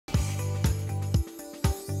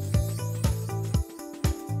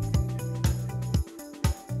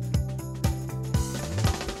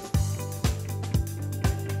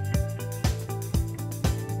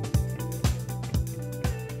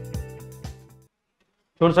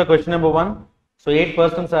Choose a question number 1. So 8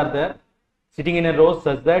 persons are there sitting in a row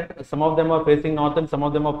such that some of them are facing north and some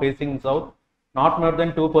of them are facing south. Not more than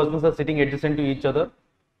 2 persons are sitting adjacent to each other.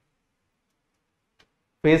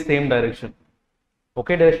 Face same direction.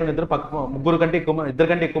 Okay direction ఇద్దరు ముగ్గురు కంటే ఎక్కువ ఇద్దరు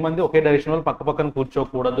కంటే ఎక్కువ మంది ఒకే direction లో పక్క పక్కన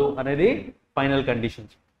కూర్చోకూడదు అనేది final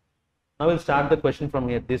conditions. Now we'll start the question from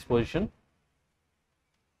here, this position.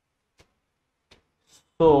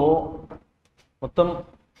 So మొత్తం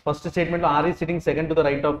ఫస్ట్ స్టేట్మెంట్ లో R is sitting second to the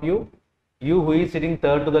right of U, U who is sitting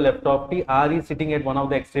third to the left of T, R is sitting at one of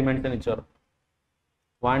the extreme ends అని ఇచ్చారు.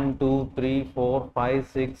 1 2 3 4 5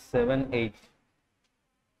 6 7 8.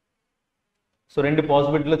 So రెండు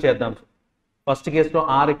పాసిబిలిటీలో చేద్దాం. First కేసులో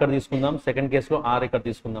R ఇక్కడ తీసుకుందాం, second కేసులో R ఇక్కడ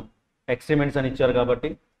తీసుకుందాం. ఎక్స్ట్రీమ్ ఎండ్స్ అని ఇచ్చారు కాబట్టి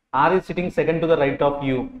R is sitting second to the right of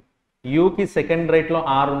U, U కి సెకండ్ రైట్ లో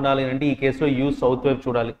R ఉండాలి అంటే ఈ కేసులో U సౌత్ వైపు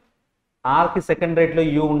చూడాలి. R కి సెకండ్ రైట్ లో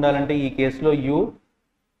U ఉండాలంటే ఈ కేసులో U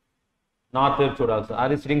నార్త్ వైపు చూడాలి. Sir R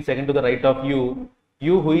is sitting second to the right of U,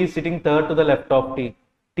 U who is sitting third to the left of T,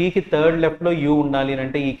 T కి థర్డ్ లెఫ్ట్ లో U ఉండాలి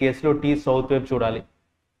అంటే ఈ కేసులో T సౌత్ వైపు చూడాలి.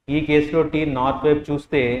 ఈ కేసులో T నార్త్ వైపు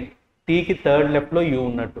చూస్తే T కి థర్డ్ లెఫ్ట్ లో U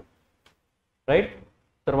ఉన్నట్టు, రైట్.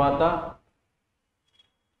 తర్వాత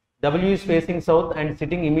W is facing south and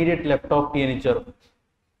sitting immediate left of T అని ఇచ్చారు.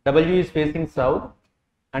 W is facing south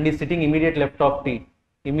and is sitting immediate left of T.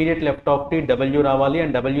 Immediate left of T W రావాలి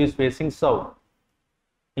and W is facing south.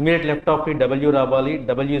 Immediate left of T W రావాలి,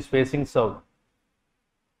 W is facing south.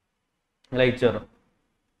 ఇలా ఇచ్చారు.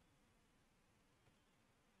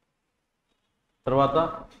 తర్వాత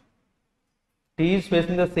T is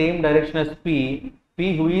facing the same direction as P, P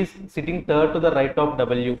who is sitting third to the right of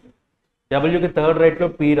W. W కి third right లో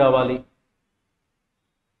P రావాలి.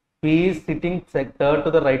 P is sitting third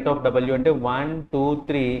to the right of W అంటే 1 2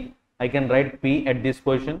 3 I can write P at this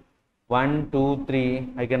position. 1 2 3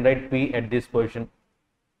 I can write P at this position.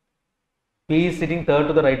 P is sitting third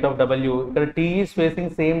to the right of W. ఇక్కడ T is facing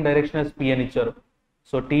same direction as P అని ఇచ్చారు.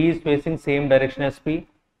 So T is facing same direction as P.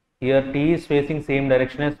 Here T is facing same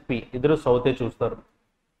direction as P. ఇద్దరు south చూస్తారు.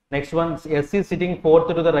 Next one S is sitting fourth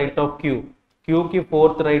to the right of Q. Q కి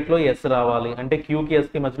fourth right లో S రావాలి అంటే Q కి S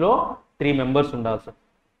కి మధ్యలో 3 members ఉండాలి సార్.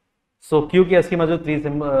 సో Q కి S కి మధ్యలో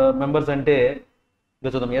 3 మెంబర్స్ అంటే ఇక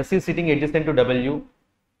చూద్దాం. S is sitting adjacent to W.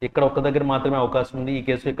 ఇక్కడ ఒక్క దగ్గర మాత్రమే అవకాశం ఉంది, ఈ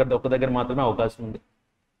కేసులో ఇక్కడ ఒక్క దగ్గర మాత్రమే అవకాశం ఉంది.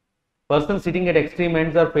 Person sitting at extreme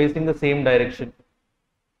ends are facing the same direction.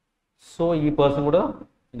 So ఈ పర్సన్ కూడా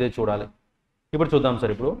ఇదే చూడాలి. ఇప్పుడు చూద్దాం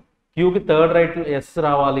సార్. ఇప్పుడు Q కి థర్డ్ రైట్ S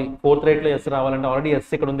రావాలి, ఫోర్త్ రైట్ లో S రావాలంటే ఆల్రెడీ S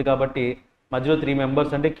ఇక్కడ ఉంది కాబట్టి మధ్యలో 3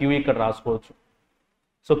 మెంబర్స్ అంటే Q ఇక్కడ రాసుకోవచ్చు.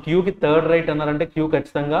 సో Q కి థర్డ్ రైట్ అన్నారంటే Q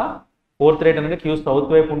ఖచ్చితంగా ఫోర్త్ రైట్ అంటే Q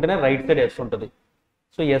సౌత్ వైపు ఉంటేనే రైట్ సైడ్ S ఉంటుంది.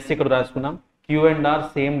 సో S ఇక్కడ రాసుకున్నాం. Q and R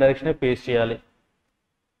same direction face చేయాలి.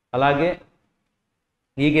 అలాగే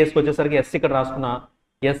ఈ కేసుకి వచ్చేసరికి S ఇక్కడ రాసుకున్నా,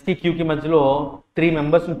 S కి Q కి మధ్యలో 3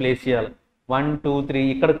 మెంబర్స్ని ప్లేస్ చేయాలి. 1 2 3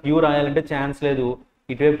 ఇక్కడ Q రాయాలంటే ఛాన్స్ లేదు,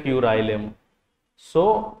 ఇటువైపు Q రాయలేము. సో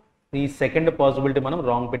ఈ సెకండ్ పాసిబిలిటీ మనం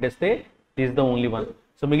రాంగ్ పెట్టేస్తే this the only one.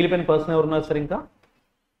 So మిగిలిపోయిన పర్సన్ ఎవరున్నారు సార్? ఇంకా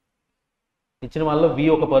ఇచ్చిన వాళ్ళలో V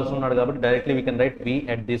ఒక పర్సన్ ఉన్నాడు కాబట్టి directly we can write V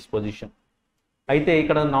at this position. అయితే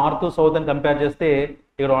ఇక్కడ నార్త్ సౌత్ అని కంపేర్ చేస్తే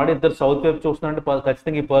ఇక్కడ ఆల్రెడీ ఇద్దరు సౌత్ వైపు చూస్తున్నారంటే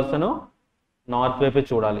ఖచ్చితంగా ఈ పర్సన్ నార్త్ వైపే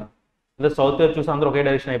చూడాలి. లేదా సౌత్ వైపు చూసి అందరూ ఒకే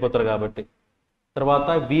డైరెక్షన్ అయిపోతారు కాబట్టి. తర్వాత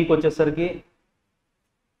Vకి వచ్చేసరికి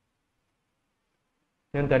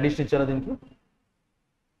నేను కండిషన్ ఇచ్చాను దీనికి,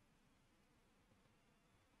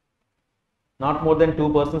 not more than 2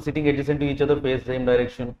 persons sitting adjacent to each other face same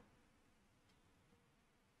direction.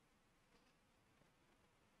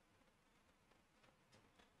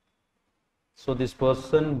 So this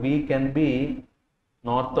person V can be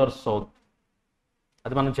north or south.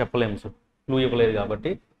 అది మనం చెప్పలేము సార్, క్లూ ఇవ్వలేదు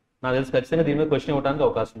కాబట్టి. నాకు తెలిసి ఖచ్చితంగా దీని మీద క్వశ్చన్ ఇవ్వడానికి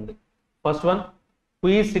అవకాశం ఉంది. First one,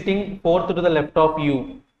 who is sitting fourth to the left of U.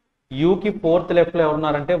 U కి ఫోర్త్ లెఫ్ట్ లో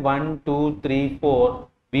ఎవరున్నారంటే 1 2 3 4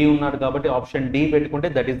 V ఉన్నాడు కాబట్టి ఆప్షన్ D పెట్టుకుంటే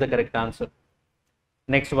that is the correct answer.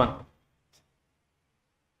 Next one,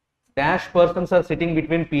 dash persons are sitting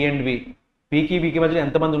between P and V. P కి V కి మధ్యలో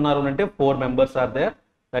ఎంతమంది ఉన్నారు అంటే 4 members are there.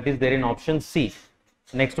 That is there in option C.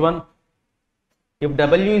 Next one, if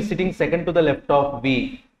W is sitting second to the left of V.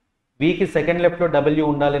 V కి second left లో W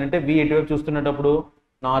ఉండాలి అంటే V ఎటువైపు చూస్తున్నప్పుడు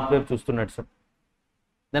నార్త్ వైపు చూస్తున్నట్టు sir.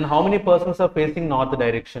 Then how many persons are facing north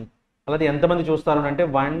direction. అలాగే ఎంతమంది చూస్తారు అంటే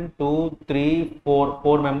 1 2 3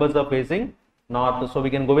 4 members are facing north. So we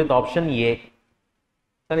can go with option A.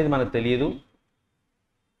 కానీ ఇది మనకు తెలియదు.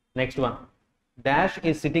 Next one, dash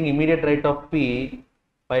is sitting immediate right of P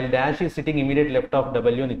while dash is sitting immediate left of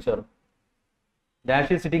W అని ఇచ్చారు.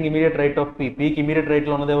 Dash is sitting immediate right of P. Pకి immediate right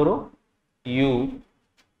లో ఉన్నది ఎవరు? U.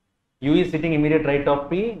 U is sitting immediate right of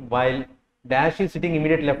P while dash is sitting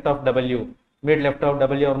immediate left of W. Immediate left of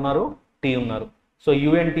W ఎవరున్నారు? T ఉన్నారు. So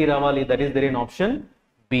U and T రావాలి, that is there in option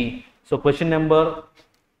B. So question number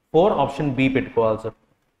 4 option B పెట్టుకోవాలి sir.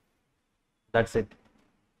 That's it.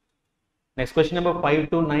 Next question number 5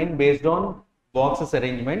 to 9 based on boxes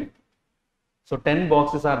arrangement. So 10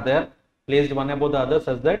 boxes are there placed one above the other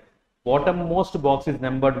such that bottommost box is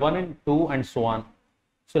numbered 1 and 2 and so on.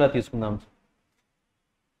 So ఇలా తీసుకుందాం.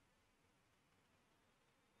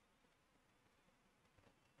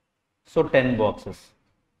 So 10 boxes.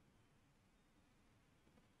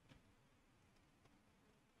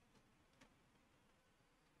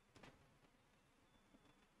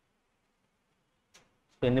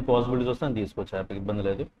 So ఎన్ని possibilities వస్తాయని తీసుకోవచ్చు, happy, ఇబ్బంది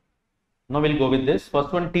లేదు. Now we'll go with this.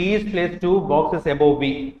 First one, T is placed 2 boxes above B.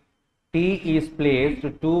 T is placed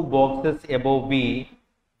 2 boxes above B.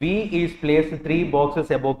 B is placed 3 boxes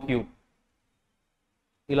above Q.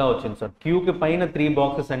 ఇలా వచ్చింది sir. Q కి పైన 3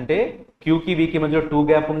 boxes అంటే Q కి V కి మధ్యలో 2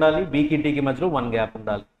 గ్యాప్ ఉండాలి, B కి T కి మధ్యలో 1 గ్యాప్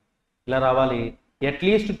ఉండాలి. ఇలా రావాలి.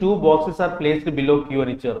 At least 2 boxes are placed below Q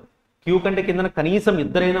అని ఇచ్చారు. Q కంటే కింద కనీసం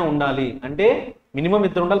ఇద్దరైనా ఉండాలి అంటే మినిమం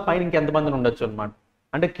ఇద్దరు ఉండాలి, పైన ఇంకెంతమంది ఉండొచ్చు అనమాట.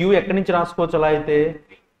 అంటే Q ఎక్కడి నుంచి రాసుకోవచ్చు అలా అయితే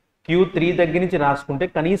Q3 దగ్గర నుంచి రాసుకుంటే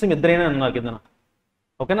కనీసం ఇద్దరైనా ఉన్నారు కింద.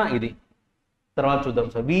 ఓకేనా, ఇది తర్వాత చూద్దాం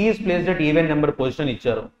sir. V is placed at even number position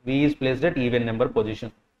ఇచ్చారు. V is placed at even number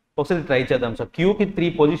position. ఒకసారి ట్రై చేద్దాం సార్. Q కి 3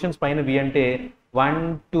 పొజిషన్స్ పైన V అంటే 1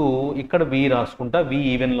 2 ఇక్కడ V రాసుకుంటా, V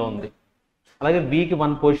ఈవెన్ లో ఉంది. అలాగే V కి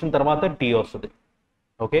 1 పొజిషన్ తర్వాత T వస్తుంది.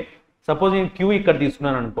 ఓకే, సపోజ్ నేను Q ఇక్కడ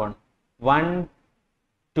తీసుకున్నాను అనుకోండి, 1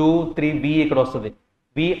 2 3 V ఇక్కడ వస్తుంది.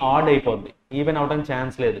 V ఆడ్ అయిపోద్ది, ఈవెన్ అవడానికి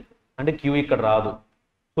ఛాన్స్ లేదు, అంటే Q ఇక్కడ రాదు.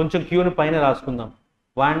 కొంచెం Qని పైన రాసుకుందాం,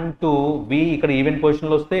 1 2 V ఇక్కడ ఈవెన్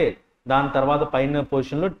పొజిషన్లో వస్తే దాని తర్వాత పైన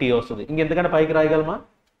పొజిషన్లో T వస్తుంది. ఇంకెంతకంటే పైకి రాయగలమా?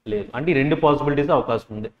 లేదు. అంటే ఈ 2 పాసిబిలిటీస్ అవకాశం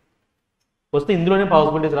ఉంది. వస్తే ఇందులోనే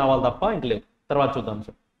పాసిబిలిటీస్ రావాలి తప్ప ఇంక లేదు. తర్వాత చూద్దాం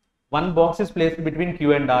sir. 1 box is placed between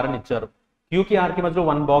Q and R అని ఇచ్చారు. Q కి R కి మధ్యలో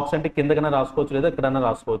 1 బాక్స్ అంటే కిందకన్నా రాసుకోవచ్చు లేదా ఎక్కడన్నా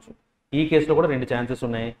రాసుకోవచ్చు. ఈ కేసులో కూడా 2 ఛాన్సెస్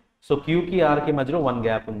ఉన్నాయి. సో Q కి R కి మధ్యలో 1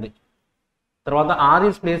 గ్యాప్ ఉంది. తర్వాత R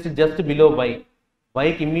is placed just below Y. Y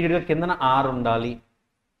కి ఇమ్మీడియట్గా కిందన R ఉండాలి.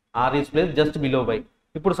 R is placed just below Y.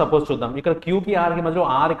 ఇప్పుడు సపోజ్ చూద్దాం, ఇక్కడ Q కి R కి మధ్యలో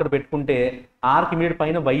R ఇక్కడ పెట్టుకుంటే R కి ఇమ్మీడియట్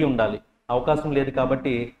పైన Y ఉండాలి. అవకాశం లేదు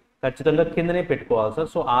కాబట్టి ఖచ్చితంగా కిందనే పెట్టుకోవాలి సార్.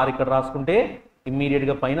 సో R ఇక్కడ రాసుకుంటే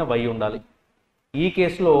ఇమ్మీడియట్గా పైన Y ఉండాలి. ఈ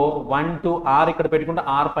కేసులో 1 2 R ఇక్కడ పెట్టుకుంటే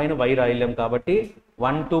R పైన Y రాయలేం కాబట్టి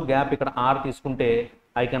 1 2 గ్యాప్ ఇక్కడ R తీసుకుంటే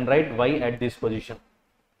I can write Y at this position.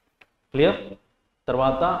 Clear?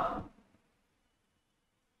 తర్వాత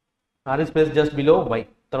R is placed just below Y.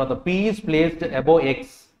 తర్వాత P is placed above X.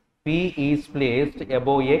 P is placed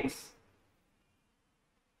above X.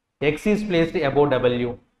 X is placed above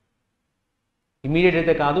W. Immediate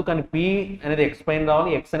అయితే కాదు, కానీ P అనేది X పైన రావాలి,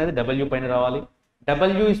 X అనేది W పైన రావాలి.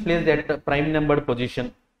 W is placed at prime numbered position.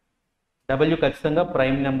 W ఖచ్చితంగా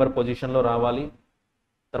ప్రైమ్ నెంబర్ పొజిషన్లో రావాలి.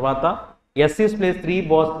 తర్వాత S is placed 3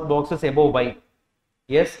 boxes above Y.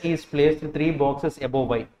 S is placed 3 boxes above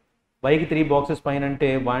Y. Y కి 3 బాక్సెస్ పైన అంటే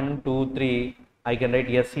 1 2 3 I can write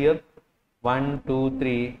yes here. 1 2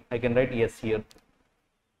 3 I can write yes here.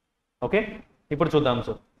 Okay, ఇప్పుడు చూద్దాం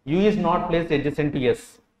sir. U is not placed adjacent to S.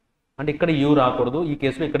 అంటే ఇక్కడ U రాకూడదు, ఈ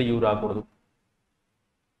కేసులో ఇక్కడ U రాకూడదు.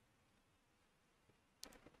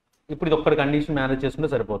 ఇప్పుడు ఇది ఒక్కటి కండిషన్ మేనేజ్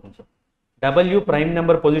చేసుకుంటే సరిపోతుంది సార్. W ప్రైమ్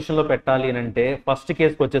నెంబర్ పొజిషన్లో పెట్టాలి అని అంటే ఫస్ట్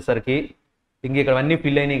కేసుకి వచ్చేసరికి ఇంక ఇక్కడ అన్నీ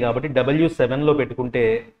ఫిల్ అయినాయి కాబట్టి W7లో పెట్టుకుంటే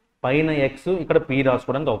పైన X ఇక్కడ P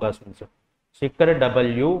రాసుకోవడానికి అవకాశం ఉంది సార్. సో ఇక్కడ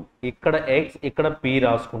W ఇక్కడ X ఇక్కడ P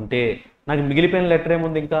రాసుకుంటే నాకు మిగిలిపోయిన లెటర్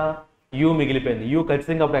ఏముంది, ఇంకా U మిగిలిపోయింది. U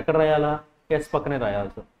ఖచ్చితంగా అప్పుడు ఎక్కడ రాయాలా? S పక్కనే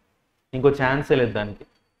రాయాలి సార్. ఇంకో ఛాన్సే లేదు దానికి.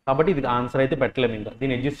 కాబట్టి ఇది ఆన్సర్ అయితే పెట్టలేము, ఇంకా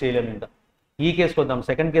దీన్ని అడ్జస్ట్ చేయలేము. ఇంకా ఈ కేసుకి వద్దాం.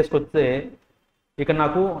 సెకండ్ కేసుకి వస్తే ఇక్కడ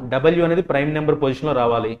నాకు W అనేది ప్రైమ్ నెంబర్ పొజిషన్లో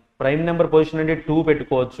రావాలి. ప్రైమ్ నెంబర్ పొజిషన్ అంటే 2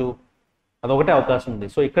 పెట్టుకోవచ్చు, అదొకటే అవకాశం ఉంది.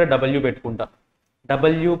 సో ఇక్కడ W పెట్టుకుంటా.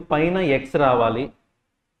 W పైన X రావాలి,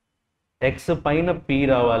 X పైన P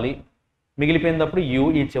రావాలి, మిగిలిపోయినప్పుడు U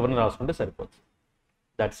ఈ చివరిని రాసుకుంటే సరిపోతుంది.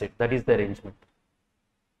 That's it, that is the arrangement.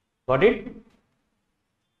 Got it?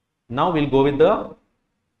 Now will go with the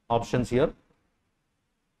options here.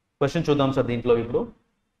 Question చూద్దాం సార్ దీంట్లో. ఇప్పుడు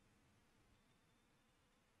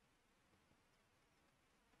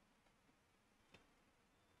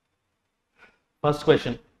first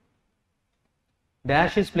question,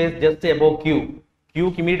 dash is place just above Q. Q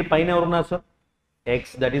కి ఇమీడియట్ పైన ఎవరున్నారు sir? X,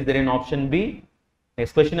 that is there in option B.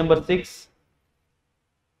 Next question number 6.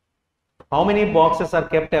 How many boxes are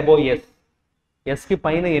kept above S? S కి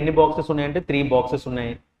పైన ఎన్ని boxes ఉన్నాయంటే 3 boxes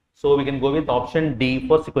ఉన్నాయి. So we can go with option D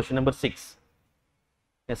for question number 6.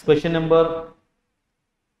 Next question number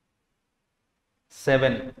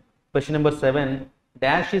 7. Question number 7.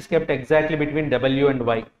 Dash is kept exactly between W and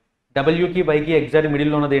Y. W కి Y కి exact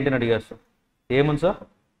మిడిల్లో ఉన్నది ఏంటని అడిగారు సార్. ఏముంది సార్?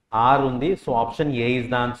 R ఉంది. So option A is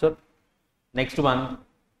the answer. Next one,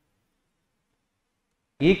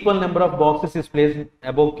 equal number of boxes is placed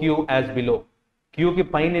above Q as below. Q కి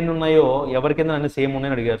పైన ఎన్ని ఉన్నాయో ఎవరి కింద అన్ని సేమ్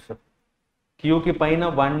ఉన్నాయని అడిగారు సార్. Q కి పైన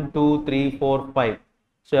 1 2 3 4 5.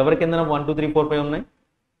 సో ఎవరి కిందన 1 2 3 4 5 ఉన్నాయి?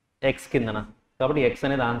 X కిందన. కాబట్టి X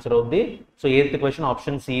అనేది ఆన్సర్ అవుద్ది. So 8th question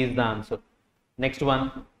option C is the answer. Next one,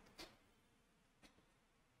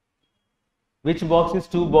 which box is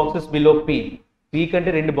 2 boxes below P? P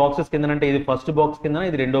కంటే 2 బాక్సెస్ కిందనంటే ఇది ఫస్ట్ బాక్స్ కిందన,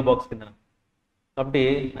 ఇది రెండో బాక్స్ కిందన. కాబట్టి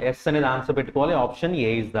ఎస్ అనేది ఆన్సర్ పెట్టుకోవాలి. Option A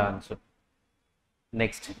is the answer.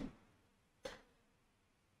 Next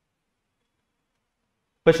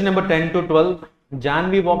question number 10 to 12.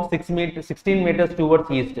 Janhvi walk 16 meters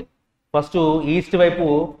towards east. First east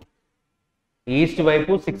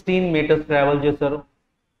వైపు 16 meters ట్రావెల్ చేస్తారు.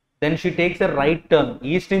 Then she takes a right turn.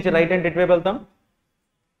 East నుంచి రైట్ అంటే ఎటువైపు వెళ్తాం?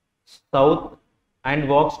 సౌత్. And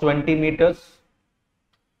walks 20 meters.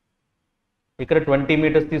 ఇక్కడ 20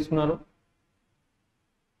 meters తీసుకున్నారు.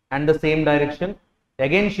 And the same direction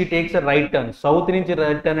again she takes a right turn. South నుంచి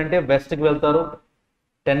right turn అంటే వెస్ట్కి వెళ్తారు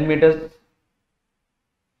 10 meters.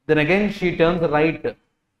 Then again she turns right.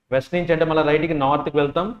 West నుంచి అంటే మళ్ళీ రైట్కి నార్త్కి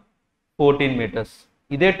వెళ్తాం 14 meters.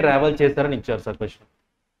 ఇదే ట్రావెల్ చేస్తారని ఇచ్చారు సార్ క్వశ్చన్.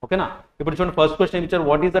 ఓకేనా? ఇప్పుడు చూడండి, ఫస్ట్ క్వశ్చన్ ఇచ్చారు,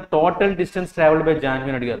 what is the total distance travelled by Janhvi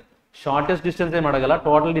అని అడిగారు. షార్టెస్ట్ డిస్టెన్స్ ఏమి అడగల,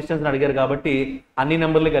 టోటల్ డిస్టెన్స్ అడిగారు కాబట్టి అన్ని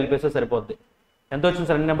నెంబర్లు కలిపేస్తే సరిపోద్ది. ఎంత వచ్చింది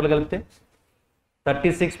సార్ అన్ని నెంబర్లు కలిపితే?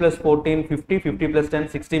 36 + 14 50, 50 + 10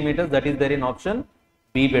 60 meters. That is there in option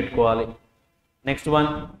B పెట్టుకోవాలి. Next one,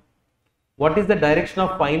 what is the direction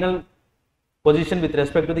of final position with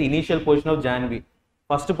respect to the initial position of Janhvi?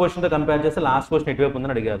 First పొజిషన్తో compare చేస్తే లాస్ట్ పొజిషన్ ఎటువైపు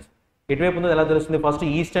ఉందని అడిగారు. ఎటువైపు ఉందో ఎలా తెలుస్తుంది? First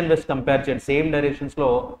east and west compare చేయండి. సేమ్ డైరెక్షన్స్లో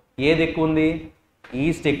ఏది ఎక్కువ ఉంది?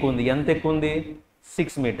 ఈస్ట్ ఎక్కువ ఉంది. ఎంత ఎక్కువ ఉంది?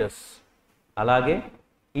 6 meters. అలాగే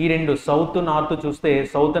ఈ రెండు సౌత్ నార్త్ చూస్తే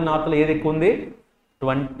సౌత్ అండ్ నార్త్లో ఏది ఎక్కువ ఉంది?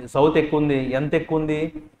 సౌత్ ఎక్కువ ఉంది. ఎంత ఎక్కువ ఉంది?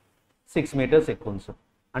 6 meters ఎక్కువ ఉంది సార్.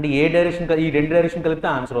 అంటే ఏ డైరెక్షన్, ఈ రెండు డైరెక్షన్ కలిపితే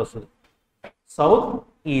ఆన్సర్ వస్తుంది. సౌత్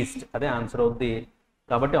ఈస్ట్ అదే ఆన్సర్ అవుతుంది.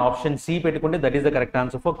 కాబట్టి ఆప్షన్ సి పెట్టుకుంటే that is the correct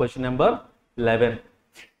answer for question number 11.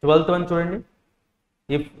 12th one చూడండి.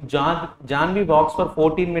 If Janhvi wax for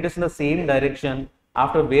 14 meters in the same direction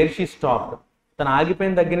after where she stopped. తను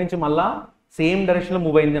ఆగిపోయిన దగ్గర నుంచి మళ్ళా సేమ్ డైరెక్షన్లో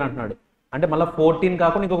మూవ్ అయింది అని అంటున్నాడు. అంటే మళ్ళీ 14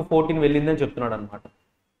 కాకుండా ఇంకొక 14 వెళ్ళింది అని చెప్తున్నాడు అనమాట.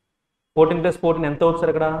 14 + 14 ఎంత అవుతుంది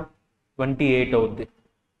సార్? ఇక్కడ 28 అవుద్ది.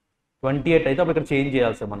 28 అయితే అప్పుడు ఇక్కడ చేంజ్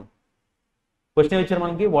చేయాలి సార్ మనం. క్వశ్చన్ ఇచ్చారు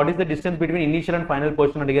మనకి, what is the distance between initial and final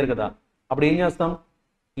position అడిగారు కదా. అప్పుడు ఏం చేస్తాం?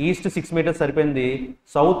 ఈస్ట్ 6 meters సరిపోయింది.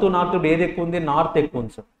 సౌత్ నార్త్ ఏది ఎక్కువ ఉంది? నార్త్ ఎక్కువ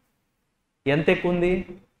ఉంది సార్. ఎంత ఎక్కువ ఉంది?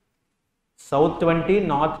 South 20,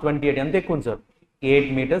 north 28. ఎంత ఎక్కువ ఉంది సార్? 8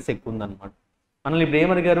 meters ఎక్కువ ఉంది అనమాట. మనల్ని ఇప్పుడు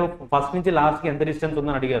ఏమడిగారు? ఫస్ట్ నుంచి లాస్ట్కి ఎంత డిస్టెన్స్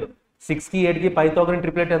ఉందని అడిగారు. 6కి 8కి 5,000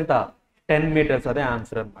 ట్రిప్లెట్ ఎంత? 10 meters. అదే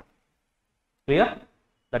ఆన్సర్ అనమాట. Clear?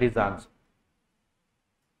 That is the answer.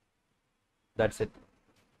 That's it.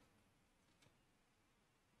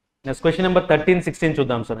 Next question number 13, 16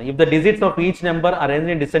 చూద్దాం sir. If the digits of each number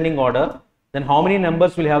arranged in descending order, then how many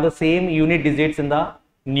numbers will have the same unit digits in the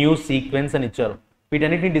new sequence అని ఇచ్చారు.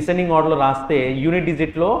 వీటన్నిటిని descending ఆర్డర్లో రాస్తే unit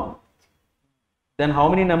డిజిట్లో then how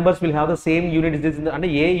many numbers will have the same unit digits, అంటే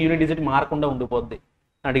ఏ unit digit మారకుండా ఉండిపోద్ది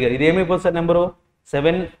అడిగారు. ఇది ఏమైపోతుంది సార్? నెంబరు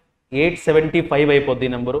 875 అయిపోద్ది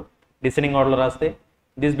నెంబరు డిసెండింగ్ ఆర్డర్లో రాస్తే.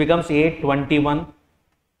 This becomes 821.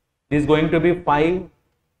 This going to be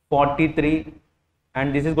 543 and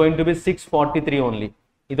this is going to be 643 only.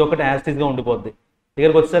 ఇది ఒకటి యాస్టిస్గా ఉండిపోద్ది.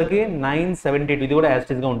 ఇక్కడికి వచ్చేసరికి 972. ఇది కూడా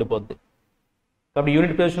యాస్టిస్గా ఉండిపోద్ది. కాబట్టి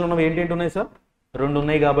యూనిట్ పొజిషన్లో ఉన్నవి ఏంటంటే ఉన్నాయి సార్? 2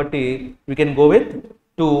 ఉన్నాయి. కాబట్టి we can go with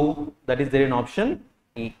 2. That is there in option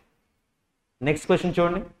ఈ. నెక్స్ట్ క్వశ్చన్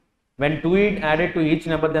చూడండి. when 2 is added to each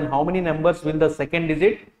number, then how many numbers will the second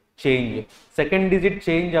digit change? Second digit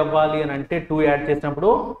change అవ్వాలి అని అంటే 2 యాడ్ చేసినప్పుడు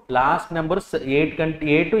last number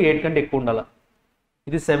 8 కంటే ఎక్కువ ఉండాలి.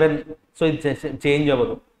 ఇది 7, సో ఇది చేంజ్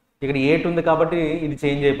అవ్వదు. ఇక్కడ 8 ఉంది కాబట్టి ఇది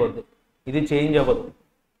చేంజ్ అయిపోద్ది. ఇది చేంజ్ అవ్వదు.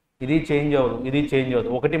 ఇది చేంజ్ అవ్వదు. ఇది చేంజ్ అవ్వదు.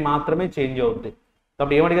 ఒకటి మాత్రమే చేంజ్ అవుద్ది.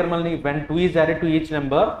 కాబట్టి ఏమడిగారు మళ్ళీ? when 2 is added to each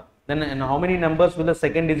number, then how many numbers will the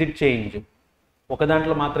second digit change? ఒక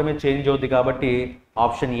దాంట్లో మాత్రమే చేంజ్ అవుద్ది. కాబట్టి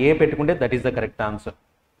ఆప్షన్ ఏ పెట్టుకుంటే that is the correct answer.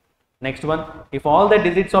 Next one, if all the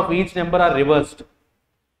digits of each number are reversed,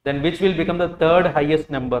 then which will become the third highest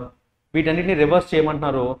number? వీటన్నిటిని reverse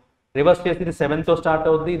చేయమంటున్నారు. Reverse చేస్తే ఇది 7తో స్టార్ట్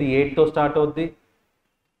అవుద్ది, ఇది 8తో స్టార్ట్ అవుద్ది,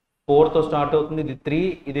 4తో స్టార్ట్ అవుతుంది, ఇది 3,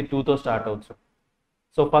 ఇది 2తో స్టార్ట్ అవుతుంది.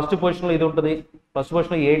 సో ఫస్ట్ పొజిషన్లో ఇది ఉంటుంది. ఫస్ట్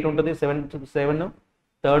పొజిషన్లో 8 ఉంటుంది, 7.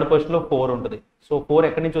 థర్డ్ పొజిషన్లో 4 ఉంటుంది. సో 4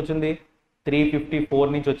 ఎక్కడి నుంచి వచ్చింది? 354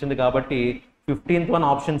 నుంచి వచ్చింది. కాబట్టి 15th వన్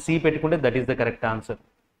ఆప్షన్ సి పెట్టుకుంటే that is the correct answer.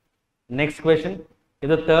 Next question,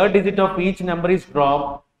 if the third digit of each number is drop,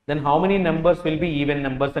 then how many numbers will be even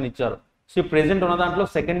numbers అని ఇచ్చారు. సో ప్రెసెంట్ ఉన్న దాంట్లో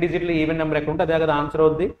సెకండ్ డిజిట్లో ఈవెన్ నెంబర్ ఎక్కడ ఉంటే అదే కదా answer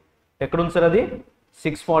అవుద్ది. ఎక్కడ ఉంది సార్ అది?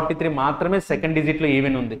 643 మాత్రమే సెకండ్ డిజిట్లో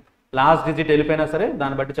ఈవెన్ ఉంది. లాస్ట్ డిజిట్ వెళ్ళిపోయినా సరే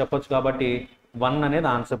దాన్ని బట్టి చెప్పొచ్చు కాబట్టి 1 అనేది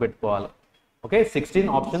ఆన్సర్ పెట్టుకోవాలి. ఓకే, 16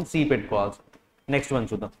 ఆప్షన్ సి పెట్టుకోవాలి. నెక్స్ట్ వన్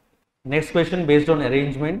చూద్దాం. Next question based on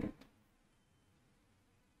arrangement.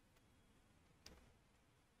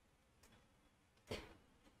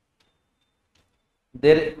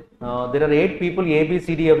 There are 8 people A, B,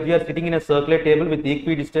 C, D, F, G are sitting in a circular table with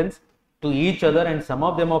equidistance to each other, and some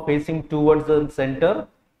of them are facing towards the center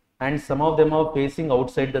and some of them are facing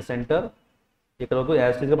outside the center. ఇక్కడ వరకు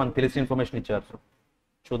as గా మనకు తెలిసిన information ఇచ్చారు.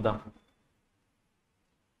 చూద్దాం.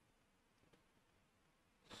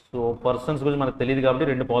 So persons గురించి మనకు తెలియదు కాబట్టి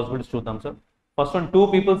రెండు పాసిబిలిటీస్ చూద్దాం sir. First one, 2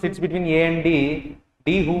 people sits between A and D.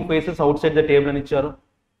 D who faces outside the table అని ఇచ్చారు.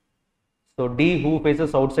 So D who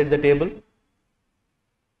faces outside the table.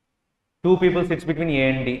 2 people sits between A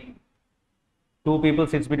and D. 2 people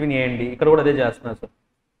sits between A and D. ఇక్కడ కూడా అదే చేస్తున్నారు sir.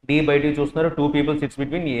 D బయటికి చూస్తున్నారు, 2 people sits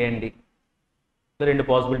between A and D. రెండు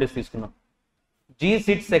possibilities తీసుకున్నాం. G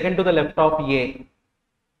sits second to the left of A.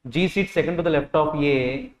 G sits second to the left of A.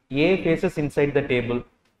 A faces inside the table.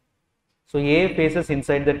 So A faces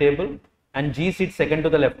inside the table and G sits second to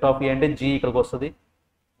the left of A అంటే G ఇక్కడికి వస్తుంది.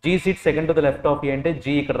 G sits second to the left of A అంటే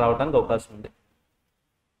G ఇక్కడ రావడానికి అవకాశం ఉంది.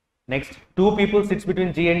 Next 2 people sits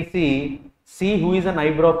between G and C. C who is a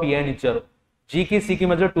neighbor of A అని ఇచ్చారు. G కి C కి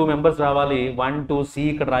మధ్యలో 2 మెంబర్స్ రావాలి. 1 2 C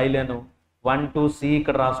ఇక్కడ రాయలేను. 1 2 C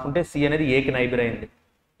ఇక్కడ రాసుకుంటే C అనేది A కి నైబర్ అయింది.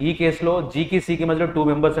 ఈ కేసులో G కి C కి మధ్యలో 2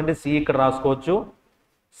 మెంబర్స్ అంటే C ఇక్కడ రాసుకోవచ్చు.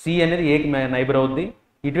 C అనేది A కి నైబర్ అవుద్ది.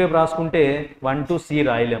 ఇటువైపు రాసుకుంటే 1 2 C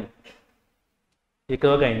రాయలేము. ఇక్కడ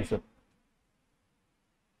ఒక అయింది sir.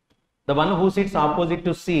 The one who sits opposite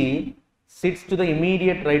to C sits to the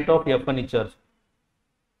immediate right of F అని ఇచ్చారు.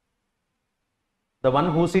 The one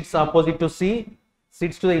who sits opposite to C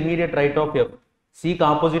sits to the immediate right of F. C కి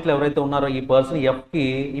opposite లో ఎవరైతే ఉన్నారో ఈ person F కి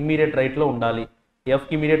immediate right లో ఉండాలి. F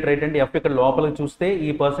కి ఇమీడియట్ రైట్ అంటే F ఇక్కడ లోపలికి చూస్తే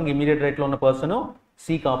ఈ పర్సన్ కి ఇమీడియట్ రైట్ లో ఉన్న పర్సన్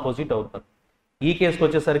C కి ఆపోజిట్ అవుతారు. ఈ కేసుకి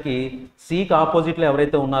వచ్చేసరికి C కి ఆపోజిట్ లో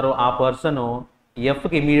ఎవరైతే ఉన్నారో ఆ పర్సన్ F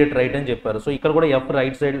కి ఇమీడియట్ రైట్ అని చెప్పారు. సో ఇక్కడ కూడా F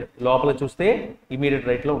రైట్ సైడ్ లోపలికి చూస్తే ఇమీడియట్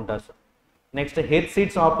రైట్ లో ఉంటారు sir. Next H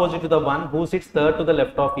sits opposite to the one who sits third to the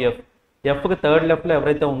left of F. F కి థర్డ్ లెఫ్ట్ లో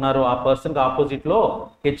ఎవరైతే ఉన్నారో ఆ పర్సన్ కి ఆపోజిట్ లో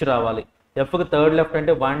H రావాలి. F కి థర్డ్ లెఫ్ట్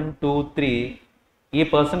అంటే 1 2 3 ఈ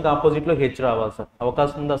పర్సన్ కి ఆపోజిట్ లో H రావాలి సార్.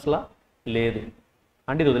 అవకాశం ఉంది అసలు? లేదు.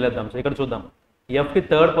 అంటే ఇది వదిలేద్దాం సార్. ఇక్కడ చూద్దాం. F కి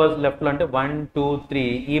థర్డ్ పర్సన్ లెఫ్ట్ లో అంటే 1 2 3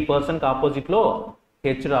 ఈ పర్సన్ కి ఆపోజిట్ లో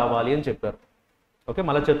H రావాలి అని చెప్పారు. ఓకే,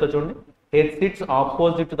 మళ్ళీ చెప్తా చూడండి. H sits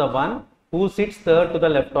opposite to the one who sits third to the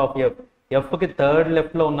left of F. F కి థర్డ్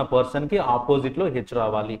లెఫ్ట్ లో ఉన్న పర్సన్ కి ఆపోజిట్ లో H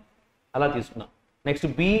రావాలి. అలా తీసుకున్నాం. Next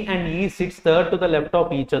B and E sits third to the left of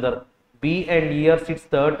each other. B and E are sits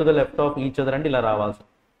third to the left of each other అంటే ఇలా రావాలి సార్.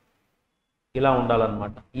 ఇలా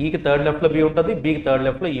ఉండాలన్నమాట. ఈకి థర్డ్ లెఫ్ట్ లో B ఉంటుంది, Bకి థర్డ్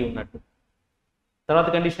లెఫ్ట్ లో E ఉన్నట్టు. తర్వాత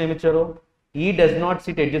కండిషన్ ఏమి ఇచ్చారు? E does not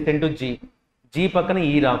sit adjacent to G. G పక్కన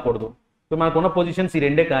E రాకూడదు. ఇప్పుడు మనకు ఉన్న పొజిషన్స్ ఈ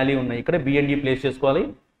రెండే ఖాళీ ఉన్నాయి. ఇక్కడ B and E ప్లేస్ చేసుకోవాలి.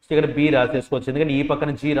 సో ఇక్కడ B రాసేసుకోవచ్చు. ఎందుకంటే E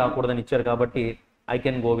పక్కన G రాకూడదని ఇచ్చారు కాబట్టి I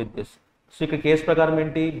can go with this. So ఇక్కడ కేసు ప్రకారం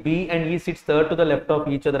ఏంటి? B and E sits third to the left of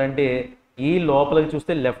each other అంటే ఈ లోపలికి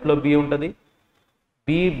చూస్తే లెఫ్ట్ లో B ఉంటుంది,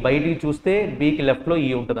 B బయటికి చూస్తే Bకి లెఫ్ట్ లో E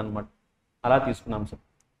ఉంటుంది అనమాట. అలా తీసుకున్నాం sir.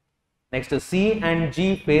 Next C and G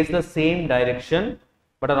face the same direction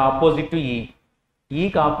but are opposite to E.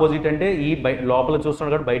 ఈకి ఆపోజిట్ అంటే ఈ లోపల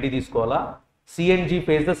చూస్తున్నాడు కాబట్టి బయటికి తీసుకోవాలా. C and G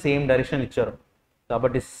face the same direction ఇచ్చారు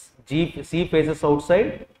కాబట్టి C faces out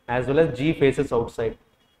side as well as G faces out side.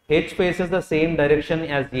 H faces the same direction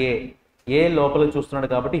as A లోపలికి చూస్తున్నాడు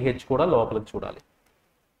కాబట్టి H కూడా లోపలికి చూడాలి.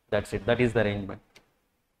 That's it. That is the arrangement.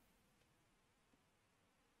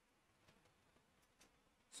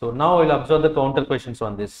 So now I will observe the counter questions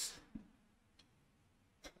on this.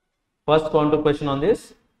 First counter question on this.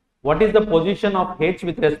 What is the position of H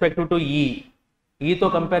with respect to E? E తో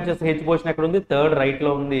compare చేస్తే H position ఎక్కడ ఉంది? Third right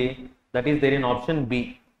లో ఉంది. That is there in option B.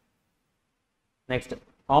 Next,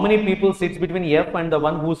 how many people sits between F and the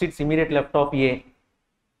one who sits immediate left of A?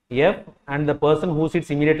 F and the person who sits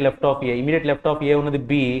immediate left of A. Immediate left of A ఉన్నది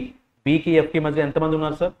B. B కి F కి మధ్య ఎంతమంది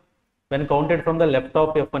ఉన్నారు sir? when counted from the left of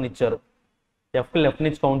F అని ఇచ్చారు. F కి left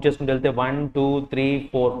నుంచి కౌంట్ చేసుకుంటూ వెళ్తే 1 2 3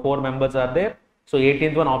 4 members are there. So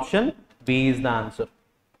 18th one option B is the answer.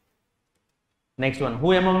 Next one, who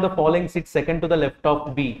among the following sits second to the left of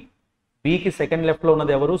B? B కి second left లో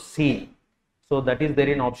ఉన్నది ఎవరు? C. So that is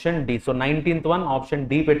there in option D. So 19th one option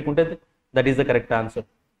D పెట్టుకుంటే that is the correct answer.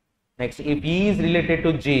 Next, if E is related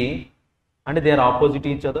to G and they are opposite to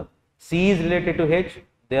each other, C is related to H,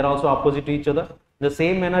 they are also opposite to each other. In the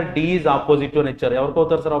same manner, D is opposite to nature. ఎవరికి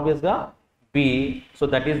అవుతారు sir? Obvious గా B. So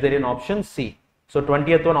that is there in option C. So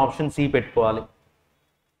 20th one option C పెట్టుకోవాలి.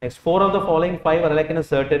 Next, 4 of the following 5 are like in a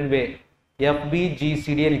certain way. F, B, G, C,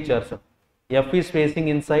 D అని ఇచ్చారు sir. F is facing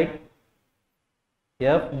inside,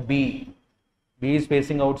 F, B, B is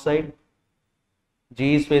facing outside, G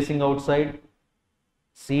is facing outside,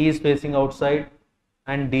 C is facing outside,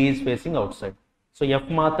 and D is facing outside. So F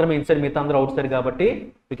మాత్రమే inside, మిగతా అందరూ outside కాబట్టి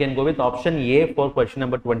we can go with option A for question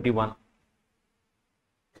number 21.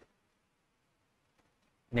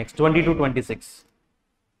 Next, 22-26.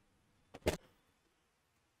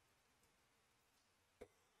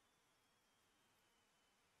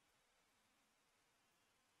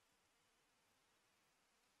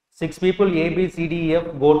 Six people A, B, C, D, E, F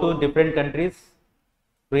go to different countries: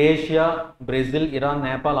 Croatia, Brazil, Iran,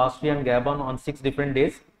 Nepal, Austria, and Gabon on 6 different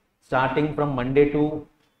days, starting from Monday to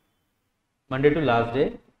last day.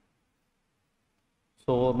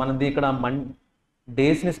 So మనది ఇక్కడ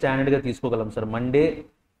డేస్ని స్టాండర్డ్గా తీసుకోగలం sir. Monday,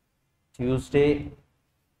 Tuesday,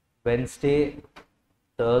 Wednesday,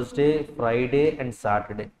 Thursday, Friday and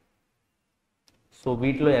Saturday. So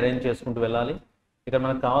వీటిలో arrange చేసుకుంటూ వెళ్ళాలి. ఇక్కడ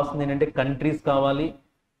మనకు కావాల్సింది ఏంటంటే కంట్రీస్ కావాలి,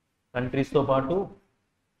 కంట్రీస్తో పాటు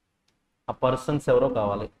ఆ పర్సన్స్ ఎవరో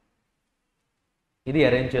కావాలి. ఇది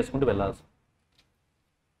అరేంజ్ చేసుకుంటూ వెళ్ళాలి.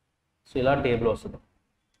 సో ఇలా టేబుల్ వస్తుంది.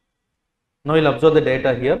 Now will observe the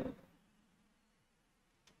data here.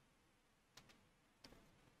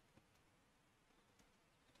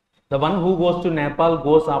 The one who goes to Nepal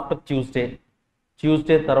goes after Tuesday.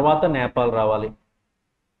 Tuesday తర్వాత నేపాల్ రావాలి.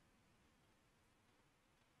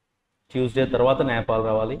 ట్యూస్డే తర్వాత నేపాల్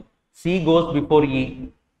రావాలి. C goes before E.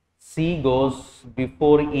 C goes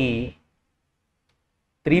before E.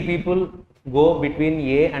 3 people go between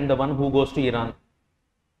A and the one who goes to Iran.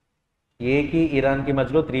 A ki Iran ki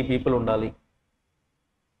మధ్యలో 3 people ఉండాలి.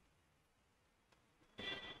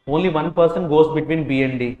 Only one person goes between B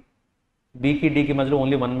and D. B ki D ki మధ్యలో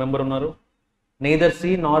only one member ఉన్నారు. Neither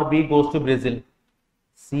C nor B goes to Brazil.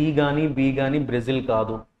 C గాని B గాని Brazil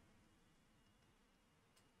కాదు.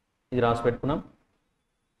 ఇది రాసి పెట్టుకున్నాం.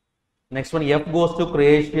 Next one, F goes to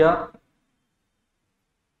Croatia,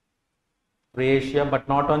 but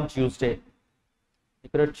not on Tuesday.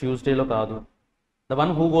 ఇక్కడ ట్యూస్డేలో కాదు. The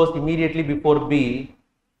one who goes immediately before B,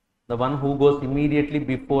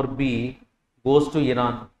 goes to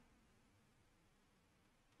Iran,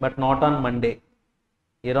 but not on Monday.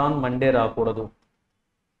 Iran Monday రాకూడదు.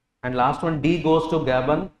 And last one, D goes to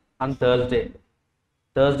Gabon on Thursday.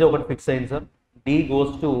 Thursday ఒకటి fix అయింది sir. D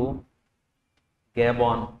goes to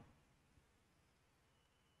Gabon.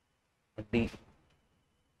 D.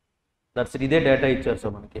 That's it. ఇదే data ఇచ్చారు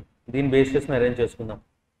sir మనకి. దీన్ని base చేసుకుని arrange చేసుకుందాం.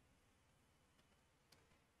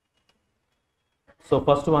 So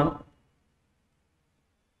first one,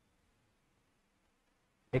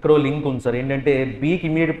 ఇక్కడ లింక్ ఉంది సార్. ఏంటంటే బీకి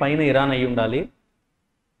ఇమీడియట్ పైన ఇరాన్ అయ్యి ఉండాలి,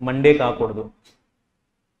 మండే కాకూడదు.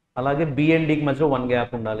 అలాగే బి అండ్ డికి మధ్యలో 1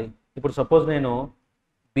 గ్యాప్ ఉండాలి. ఇప్పుడు సపోజ్ నేను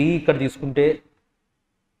బి ఇక్కడ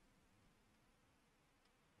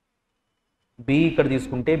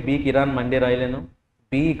తీసుకుంటే బీకి ఇరాన్ మండే రాయలేను.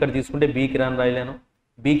 బి ఇక్కడ తీసుకుంటే బీకి ఇరాన్ రాయలేను.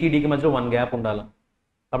 బీకి డీకి మధ్యలో 1 గ్యాప్ ఉండాలి.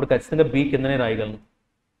 అప్పుడు ఖచ్చితంగా బీ కిందనే రాయగలను.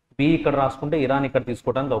 బి ఇక్కడ రాసుకుంటే ఇరాన్ ఇక్కడ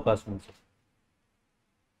తీసుకోవడానికి అవకాశం ఉంది.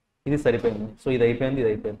 ఇది సరిపోయింది. సో ఇది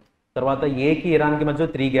అయిపోయింది. తర్వాత ఏకి ఇరాన్కి మధ్య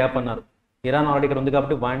 3 గ్యాప్ అన్నారు. ఇరాన్ ఆల్రెడీ ఇక్కడ ఉంది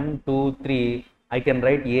కాబట్టి 1, 2, 3 I can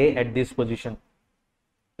write A at this position.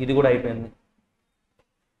 ఇది కూడా అయిపోయింది.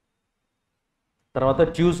 తర్వాత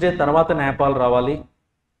ట్యూస్డే తర్వాత నేపాల్ రావాలి.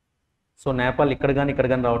 సో నేపాల్ ఇక్కడ కానీ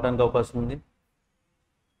రావడానికి అవకాశం ఉంది.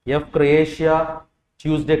 ఎఫ్ క్రొయేషియా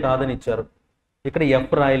ట్యూస్డే కాదని ఇచ్చారు. ఇక్కడ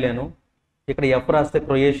ఎఫ్ రాయలేను. ఇక్కడ ఎఫ్ రాస్తే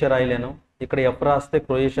క్రొయేషియా రాయలేను. ఇక్కడ ఎఫ్ రాస్తే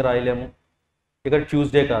క్రొయేషియా రాయలేము. ఇక్కడ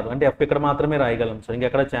ట్యూస్డే కాదు అంటే ఎఫ్ ఇక్కడ మాత్రమే రాయగలం సార్,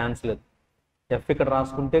 ఇంకెక్కడ ఛాన్స్ లేదు. ఎఫ్ ఇక్కడ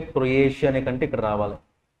రాసుకుంటే క్రొయేషియా అనే కంటే ఇక్కడ రావాలి.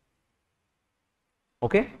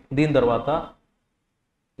 ఓకే, దీని తర్వాత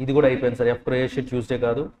ఇది కూడా అయిపోయింది సార్. ఎఫ్ క్రొయేషియా ట్యూస్డే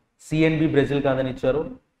కాదు. సి అండ్ బి బ్రెజిల్ కాదని ఇచ్చారు.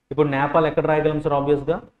 ఇప్పుడు నేపాల్ ఎక్కడ రాయగలం సార్?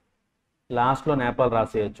 ఆబ్వియస్గా లాస్ట్లో నేపాల్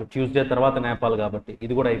రాసేయచ్చు, ట్యూస్డే తర్వాత నేపాల్ కాబట్టి.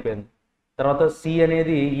 ఇది కూడా అయిపోయింది. తర్వాత సి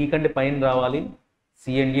అనేది ఈ కంటే పైన రావాలి.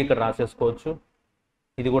 సి అండ్ ఈ ఇక్కడ రాసేసుకోవచ్చు.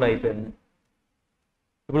 ఇది కూడా అయిపోయింది.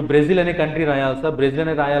 ఇప్పుడు బ్రెజిల్ అనే కంట్రీ రాయాలి సార్. బ్రెజిల్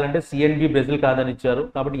అనే రాయాలంటే సి అండ్ బి బ్రెజిల్ కాదని ఇచ్చారు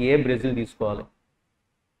కాబట్టి ఏ బ్రెజిల్ తీసుకోవాలి.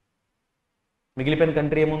 మిగిలిపోయిన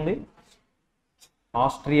కంట్రీ ఏముంది?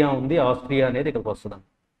 ఆస్ట్రియా ఉంది. ఆస్ట్రియా అనేది ఇక్కడికి వస్తుంది.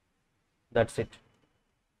 That's it.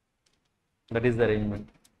 That is the arrangement.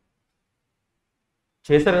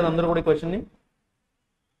 చేశారు కదా అందరూ కూడా ఈ క్వశ్చన్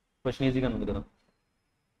ఈజీగా ఉంది కదా.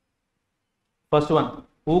 First one,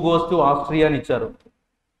 who goes to Austria అని ఇచ్చారు.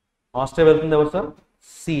 ఆస్ట్రియా వెళ్తుంది ఎవరు sir?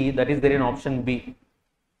 C. That is there in option B.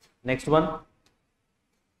 Next one,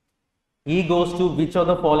 ఈ goes to which of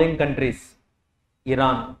the following countries?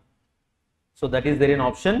 Iran. So that is there in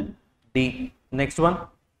option D. Next one,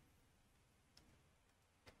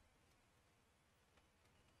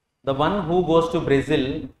 The one who goes to Brazil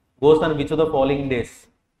goes on which of the following days?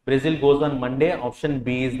 Brazil goes on Monday. Option B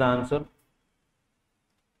is the answer.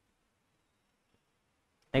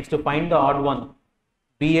 Next, to find the odd one.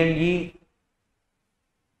 B and E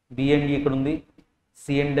ఇక్కడ ఉంది. C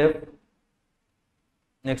and F.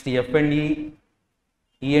 Next, F and E,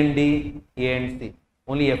 E and D, A and C.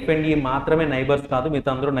 Only F and E మాత్రమే neighbours కాదు,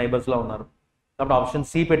 మిగతా అందరూ neighbours లా ఉన్నారు. కాబట్టి option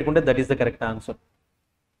C పెట్టుకుంటే that is the correct answer.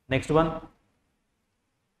 Next one,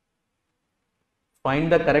 find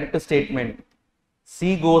the correct statement. C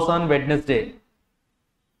goes on Wednesday.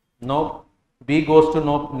 No. B goes to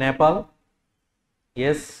Nepal.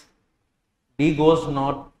 Yes. D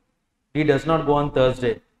does not go on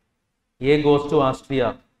Thursday. A goes to Austria.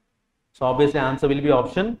 So obviously answer will be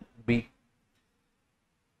option B.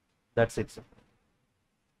 That's it.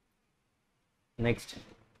 Next.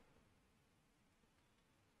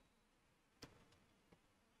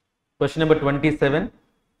 Question number 27.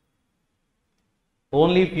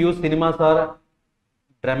 Only few cinemas are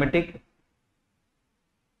dramatic.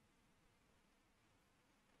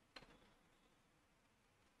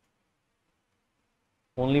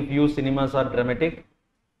 Only few cinemas are dramatic.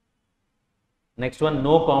 Next one,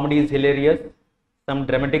 no comedy is hilarious. Some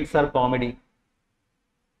dramatics are comedy.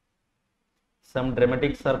 Some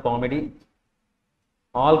dramatics are comedy.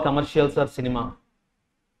 All commercials are cinema.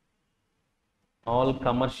 All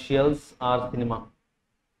commercials are cinema.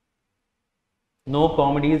 No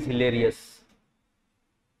comedy is hilarious.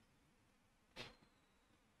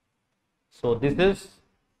 So this is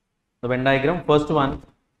the Venn diagram. First one,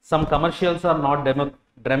 some commercials are not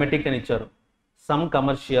dramatic అని ఇచ్చారు. Some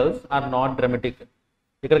commercials are not dramatic.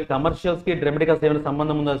 ఇక్కడ commercials కి dramatic అసలు ఏమైనా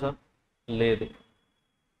సంబంధం ఉందా sir? లేదు.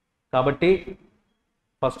 కాబట్టి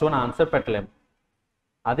ఫస్ట్ వన్ ఆన్సర్ పెట్టలేము.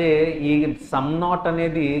 అదే ఈ సమ్ నాట్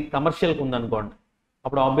అనేది కమర్షియల్కి ఉందనుకోండి,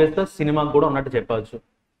 అప్పుడు ఆబ్వియస్గా సినిమాకి కూడా ఉన్నట్టు చెప్పవచ్చు.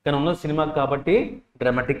 కానీ ఉన్నది సినిమాకి కాబట్టి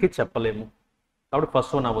డ్రామాటిక్కి చెప్పలేము. కాబట్టి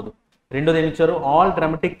ఫస్ట్ వన్ అవ్వదు. రెండోది ఏమి ఇచ్చారు? All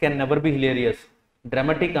dramatic can never be hilarious.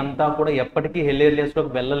 Dramatic అంతా కూడా ఎప్పటికీ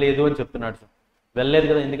హిలేరియస్లోకి వెళ్ళలేదు అని చెప్తున్నాడు సార్. వెళ్ళలేదు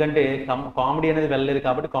కదా, ఎందుకంటే కామెడీ అనేది వెళ్ళలేదు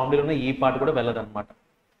కాబట్టి కామెడీలోనే ఈ పార్ట్ కూడా వెళ్ళదు అనమాట.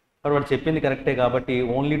 కాబట్టి వాడు చెప్పింది కరెక్టే కాబట్టి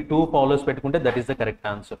ఓన్లీ 2 ఫాలోస్ పెట్టుకుంటే that is the correct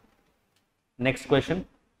answer. Next question.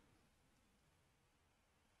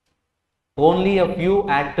 Only a few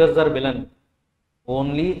actors are villain.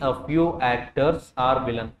 Only a few actors are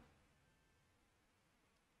villain.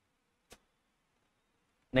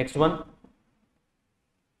 Next one.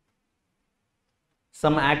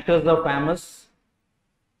 Some actors are famous.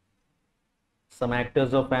 Some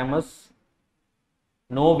actors are famous.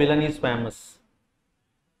 No villain is famous.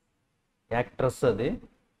 Actress ade.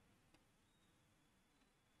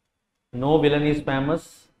 No villain is famous.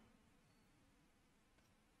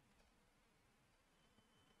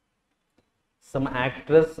 Some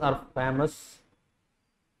actors are famous.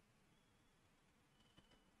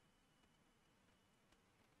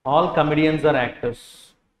 All comedians are actors.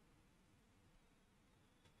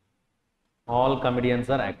 All comedians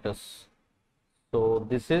are actors. So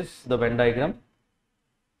this is the Venn diagram.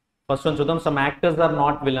 First one చూద్దాం. Some actors are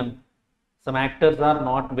not villain. Some actors are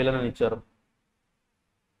not villain అని ఇచ్చారు.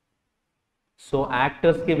 So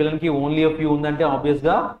actors కి villain కి only a few ఉందంటే obvious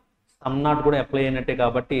గా some not కూడా apply అయినట్టే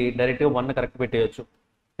కాబట్టి డైరెక్ట్ గా 1 కరెక్ట్ పెట్టేయచ్చు.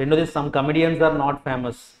 రెండోది some comedians are not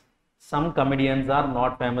famous. Some comedians are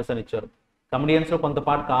not famous అని ఇచ్చారు. కమెడియన్స్ లో కొంత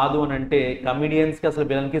పార్ట్ కాదు అని అంటే కమెడియన్స్ కి అసలు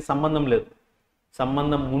విలన్ కి సంబంధం లేదు.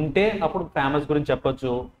 సంబంధం ఉంటే అప్పుడు ఫేమస్ గురించి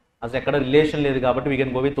చెప్పొచ్చు. అసలు ఎక్కడ రిలేషన్ లేదు కాబట్టి we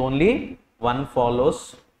can go with only 1 follows.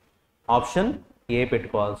 Option A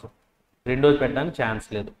పెట్టుకోవాల్సి. రెండోది పెట్టడానికి ఛాన్స్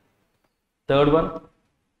లేదు. Third one,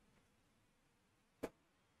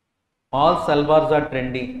 all salwars are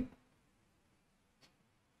trendy.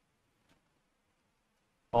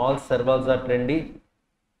 All servals are trendy.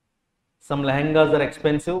 Some lehengas are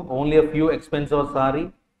expensive. Only a few expensive are sari.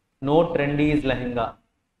 No trendy is lehenga.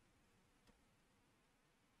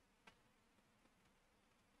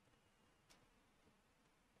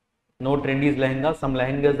 No trendy is lehenga. Some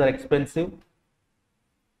lehengas are expensive.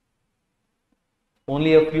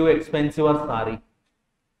 Only a few expensive are sari.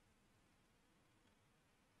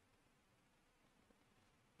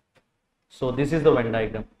 So this is the Venn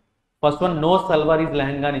diagram. First one, no salwar is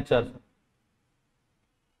lehenga అని ఇచ్చారు.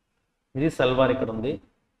 ఇది సల్వార్ ఇక్కడ ఉంది,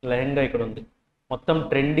 లెహంగా ఇక్కడ ఉంది. మొత్తం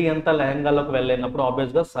trendy అంతా లెహంగాలోకి వెళ్ళినప్పుడు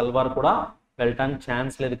ఆబ్వియస్గా సల్వార్ కూడా వెళ్ళటానికి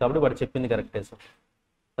ఛాన్స్ లేదు కాబట్టి వాడు చెప్పింది కరెక్టే సార్.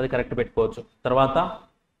 అది కరెక్ట్ పెట్టుకోవచ్చు. తర్వాత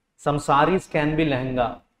some saris can be lehenga.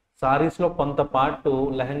 సారీస్లో కొంత పార్ట్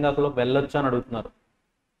లెహంగాలో వెళ్ళొచ్చు అని అడుగుతున్నారు.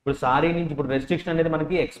 ఇప్పుడు సారీ నుంచి ఇప్పుడు రెస్ట్రిక్షన్ అనేది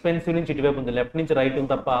మనకి ఎక్స్పెన్సివ్ నుంచి ఇటువైపు ఉంది, లెఫ్ట్ నుంచి రైట్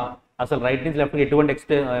ఉంది తప్ప అసలు రైట్ నుంచి లెఫ్ట్కి ఎటువంటి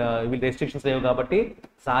రెస్ట్రిక్షన్స్ లేవు కాబట్టి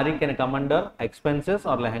sorry can come under expenses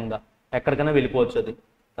are lehenga, ఎక్కడికైనా వెళ్ళిపోవచ్చు అది.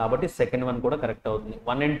 కాబట్టి సెకండ్ వన్ కూడా కరెక్ట్ అవుతుంది.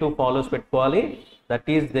 1 and 2 ఫాలోస్ పెట్టుకోవాలి. That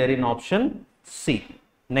is there in option C.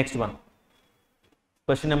 Next one,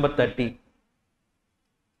 question number 30.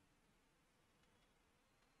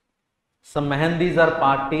 Some mehendis are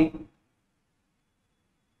party.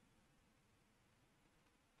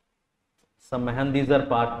 Some mehendis are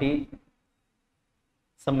party.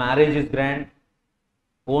 Some marriage is grand.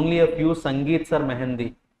 Only a few sangeets are mehendi.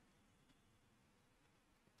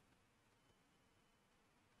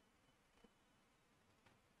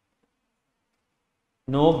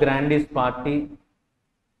 No grand is party.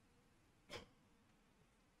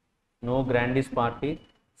 No grand is party.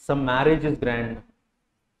 Some marriage is grand.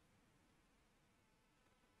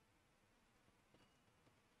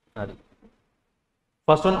 అది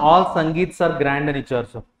first one, all సంగీత్స్ are grand అని ఇచ్చారు.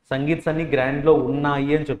 So సంగీత్స్ అన్ని గ్రాండ్లో ఉన్నాయి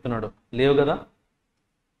అని చెప్తున్నాడు, లేవు కదా.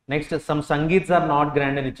 Next, some సంగీత్స్ are not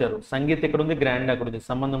grand అని ఇచ్చారు. సంగీత్ ఎక్కడ ఉంది, గ్రాండ్ అక్కడ ఉంది,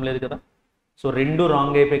 సంబంధం లేదు కదా. సో రెండు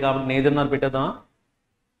రాంగ్ అయిపోయి కాబట్టి నేదన్నారు పెట్టేద్దామా.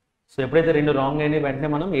 సో ఎప్పుడైతే రెండు రాంగ్ అయినాయి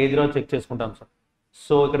వెంటనే మనం ఏది రావు చెక్ చేసుకుంటాం సార్.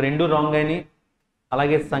 సో ఇక్కడ రెండు రాంగ్ అయినాయి.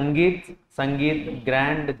 అలాగే సంగీత్, సంగీత్,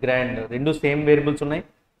 గ్రాండ్, గ్రాండ్ రెండు సేమ్ వేరియబుల్స్ ఉన్నాయి.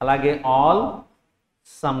 అలాగే ఆల్,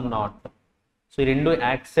 సమ్ నాట్. సో ఈ రెండు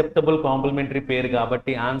యాక్సెప్టబుల్ కాంప్లిమెంటరీ పేరు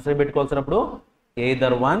కాబట్టి ఆన్సర్ పెట్టుకోవాల్సినప్పుడు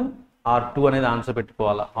ఎయిదర్ 1 or 2 అనేది ఆన్సర్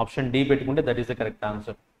పెట్టుకోవాలా. ఆప్షన్ డి పెట్టుకుంటే that is the correct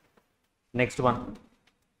answer. Next one,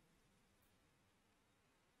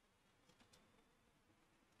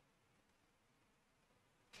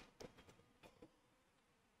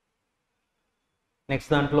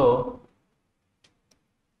 next దాంట్లో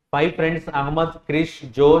 5 friends Ahmad, Krish,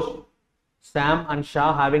 Josh, Sam and Shah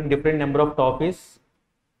having different number of toffees.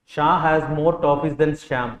 Shah has more toffees than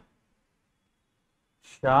Sham.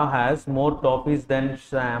 Shah has more toffees than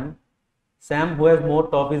Sam. Sam who has more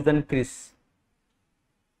toffees than Chris.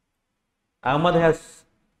 Ahmad has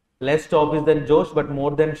less toffees than Josh but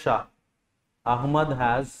more than Shah. Ahmad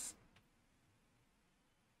has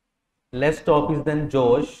less toffees than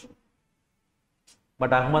Josh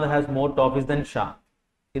but Ahmad has more toffees than Shah.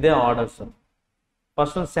 Ide order sir.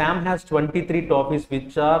 First one, Sam has 23 toffees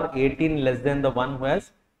which are 18 less than the one who has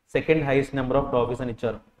second highest number of toffees అని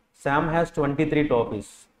ఇచ్చారు. Sam has 23 toffees.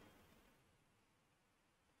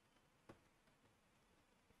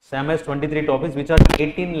 Sam has 23 toffees which are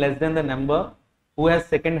 18 less than the number who has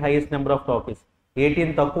second highest number of toffees. 18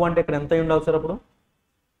 తక్కువ అంటే ఇక్కడ ఎంత ఉండాలి sir అప్పుడు?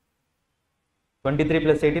 23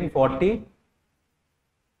 plus 18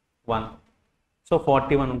 41. So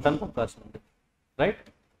 41 ఉంటాను అవకాశం ఉంది, రైట్?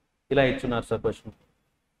 ఇలా ఇచ్చున్నారు sir question.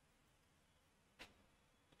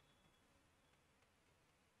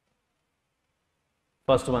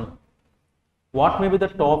 First one, what may be the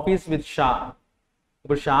toffees with Shah.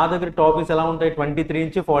 ఇప్పుడు షా దగ్గర టాఫీస్ ఎలా ఉంటాయి? 23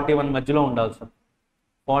 నుంచి 41 మధ్యలో ఉండాలి సార్.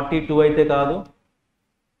 42 అయితే కాదు,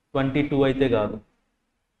 22 అయితే కాదు,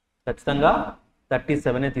 ఖచ్చితంగా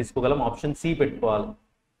 37 తీసుకోగలం. ఆప్షన్ సి పెట్టుకోవాలి.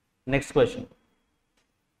 Next question,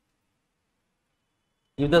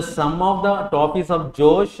 if the sum of the toffees of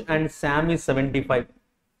Josh and Sam is 75,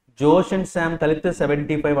 Josh and Sam కలిపితే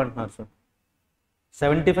 75 అంటున్నారు సార్.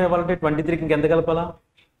 75 అంటే 23కి ఇంకెంత కలపాలా?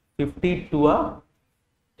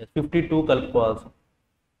 52 కలుపుకోవాలి sir.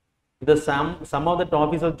 If the sum of the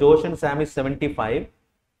toffees of Josh and Sam is 75,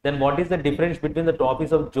 then what is the difference between the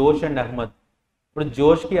toffees of Josh and Ahmad? ఇప్పుడు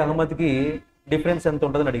జోష్కి అహ్మద్కి difference ఎంత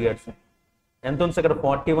ఉంటుందని అడిగాడు sir. ఎంత ఉంది సార్? ఇక్కడ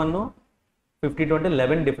 41, 52 అంటే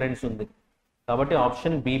 11 డిఫరెన్స్ ఉంది కాబట్టి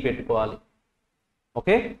ఆప్షన్ బి పెట్టుకోవాలి.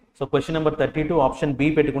 Okay, so question number 32 option B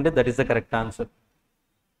పెట్టుకుంటే that is the correct answer.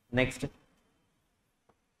 Next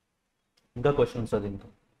ఇంకా క్వశ్చన్స్ అది. ఇంకా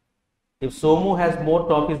if Somu has more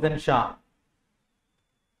toffees then Shah,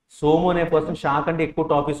 Somu అనే పర్సన్ షా కంటే ఎక్కువ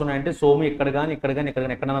టాఫీస్ ఉన్నాయంటే సోము ఇక్కడ కానీ ఇక్కడ కానీ ఇక్కడ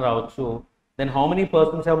కానీ ఎక్కడైనా రావచ్చు. Then how many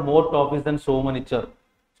persons have more toffees then Somu అని ఇచ్చారు.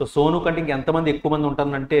 సో సోను కంటే ఇంకెంతమంది ఎక్కువ మంది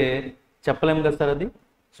ఉంటారంటే చెప్పలేము కదా సార్ అది.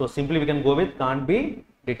 So simply we can go with can't be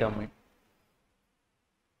determined.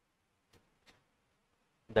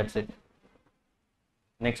 That's it.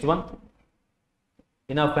 Next one.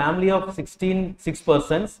 In a family of 6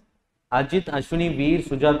 persons, Ajit, Ashwini, Veer,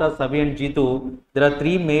 Sujata, Savi and Jeetu, there are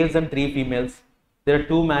 3 males and 3 females. There are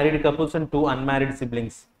 2 married couples and 2 unmarried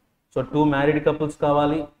siblings. So 2 married couples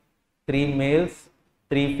kavali, 3 males,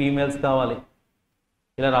 3 females kavali.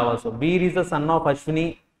 Ila ravali. So Veer is the son of Ashwini.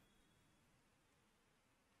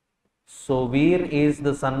 So Veer is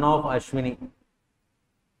the son of Ashwini.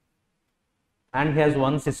 And he has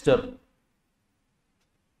one sister.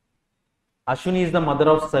 Ashwini is the mother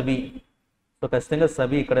of Savi. So ఖచ్చితంగా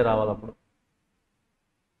Savi ఇక్కడే రావాలి అప్పుడు.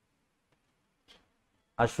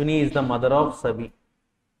 Ashwini is the mother of Savi.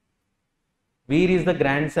 Veer is the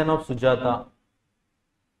grandson of Sujata.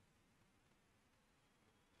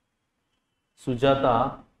 Sujata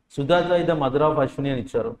Sujatha is the mother of Ashwini అని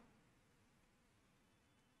ఇచ్చారు.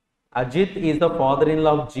 Ajit is the father in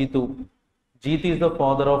law of Jitu. Jeet is the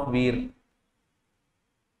father of Veer.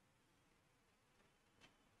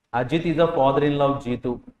 Ajit is the father in law of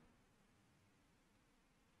Jitu.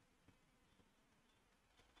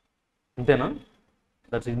 ఇంతేనా?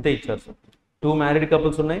 That's ఇంతే ఇచ్చారు sir. 2 married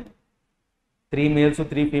couples ఉన్నాయి, 3 males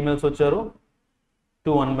 3 females వచ్చారు,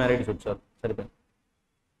 2 అన్మ్యారీడ్స్ వచ్చారు. సరిపోయింది.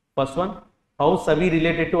 First one, how సవి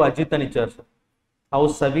related to Ajit అని ఇచ్చారు sir. How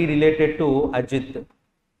సవి related to Ajit.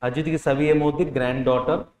 అజిత్కి సవి ఏమవుతుంది? Grand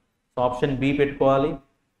daughter. So option B పెట్టుకోవాలి.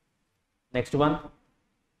 నెక్స్ట్ వన్,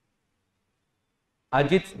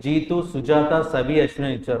 అజిత్, జీతు, సుజాత, సవి, అశ్విని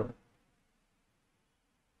అని ఇచ్చారు.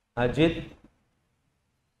 అజిత్,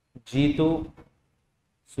 జీతు,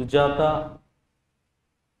 సుజాత,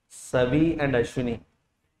 సవి అండ్ అశ్విని.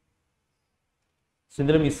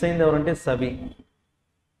 ఇందులో మిస్ అయింది ఎవరంటే సవి.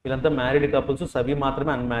 వీళ్ళంతా మ్యారీడ్ కపుల్స్, సవి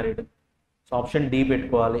మాత్రమే అన్మ్యారీడ్. సో ఆప్షన్ డి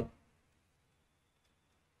పెట్టుకోవాలి.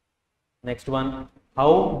 Next one,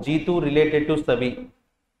 how Jitu related to సవి.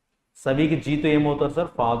 సవికి Jitu ఏమవుతారు సార్?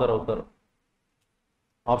 ఫాదర్ అవుతారు.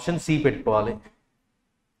 ఆప్షన్ సి పెట్టుకోవాలి.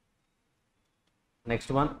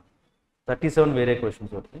 నెక్స్ట్ వన్, 37 వేరే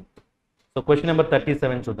క్వశ్చన్స్ అవుతాయి. సో క్వశ్చన్ నెంబర్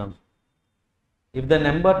 37 చూద్దాం. If the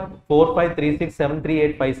number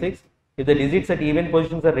 45367385 if the digits at even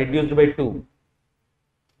positions are reduced by 2,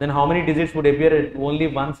 then how many digits would appear only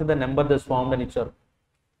once in the number thus formed అని ఇచ్చారు.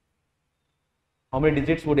 How many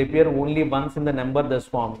digits would appear only once in the number thus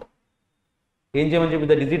formed? ఏం చేయమని చెప్పి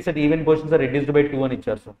the digits at even positions are reduced by 2 అని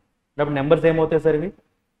ఇచ్చారు sir. అప్పుడు numbers ఏమవుతాయి sir? ఇవి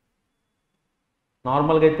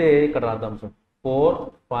నార్మల్గా అయితే ఇక్కడ రాద్దాం సార్. 4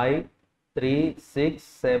 5 3 6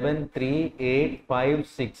 7 3 8 5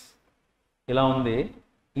 6 ఇలా ఉంది.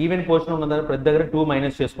 ఈవెన్ పోర్షన్ ఉన్న దగ్గర ప్రతి దగ్గర 2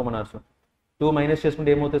 మైనస్ చేసుకోమన్నారు సార్. 2 మైనస్ చేసుకుంటే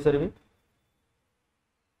ఏమవుతాయి సార్? ఇవి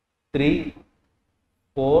 3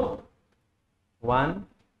 4 1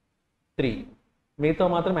 3. మిగతా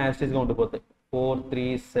మాత్రం యాస్టీస్గా ఉండిపోతాయి. 4 3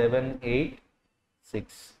 7 8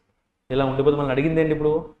 6 ఇలా ఉండిపోతే మనం అడిగింది ఏంటి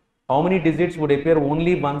ఇప్పుడు? How many digits would appear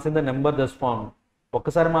only once in the number thus form.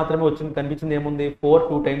 ఒక్కసారి మాత్రమే వచ్చింది, కనిపించింది ఏముంది? 4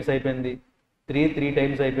 2 టైమ్స్ అయిపోయింది, 3 3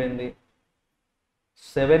 టైమ్స్ అయిపోయింది,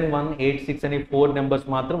 7 1 8 6 అనే 4 నెంబర్స్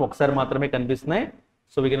మాత్రం ఒకసారి మాత్రమే కనిపిస్తున్నాయి.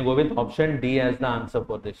 So we can go with option D as the answer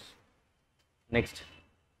for this. Next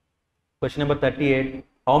question number 38,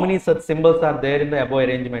 how many such symbols are there in the above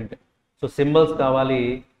arrangement. So symbols కావాలి.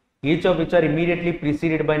 Each of which are immediately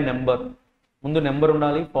preceded by number. ముందు number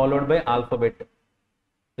ఉండాలి, followed by alphabet.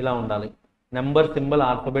 ఇలా ఉండాలి. Number, symbol,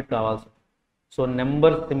 alphabet కావాల్సి. So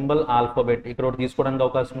number, symbol, alphabet ఇక్కడ ఒకటి తీసుకోవడానికి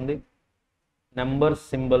అవకాశం ఉంది. నెంబర్,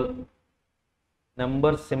 సింబల్,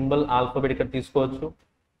 ఆల్ఫాబెట్ ఇక్కడ తీసుకోవచ్చు.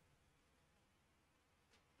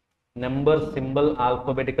 నెంబర్, సింబల్,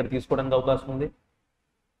 ఆల్ఫాబెట్ ఇక్కడ తీసుకోవడానికి అవకాశం ఉంది.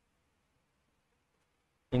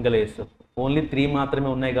 ఇంకా లేదు, ఓన్లీ 3 మాత్రమే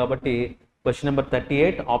ఉన్నాయి కాబట్టి క్వశ్చన్ నెంబర్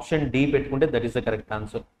 38 ఆప్షన్ డి పెట్టుకుంటే that is the correct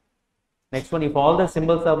answer. Next one, if all the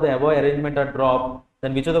symbols of the above arrangement are drop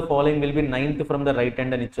then which of the following will be 9th from the right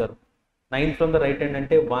hand అని ఇచ్చారు. 9th from the right hand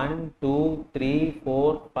అంటే 1 2 3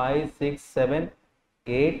 4 5 6 7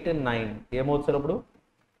 8 9 ఏమవుతుంది sir? అప్పుడు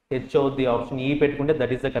H అవుద్ది. Option ఈ పెట్టుకుంటే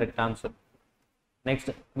that is the correct answer. Next,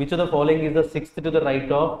 which of the following is the 6th to the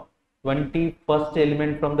right of 21st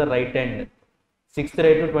element from the right hand. 6th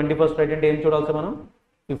right to 21st right అంటే ఏం చూడాలి sir? మనం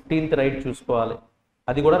 15th right చూసుకోవాలి.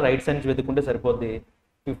 అది కూడా right side నుంచి వెతుకుంటే సరిపోద్ది.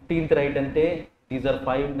 15th right అంటే these are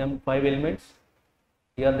 5 elements,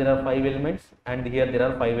 here there are 5 elements and here there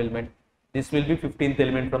are 5 elements. This will be 15th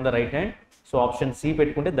element from the right hand. So option C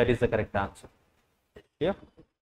పెట్టుకుంటే that is the correct answer. Yeah.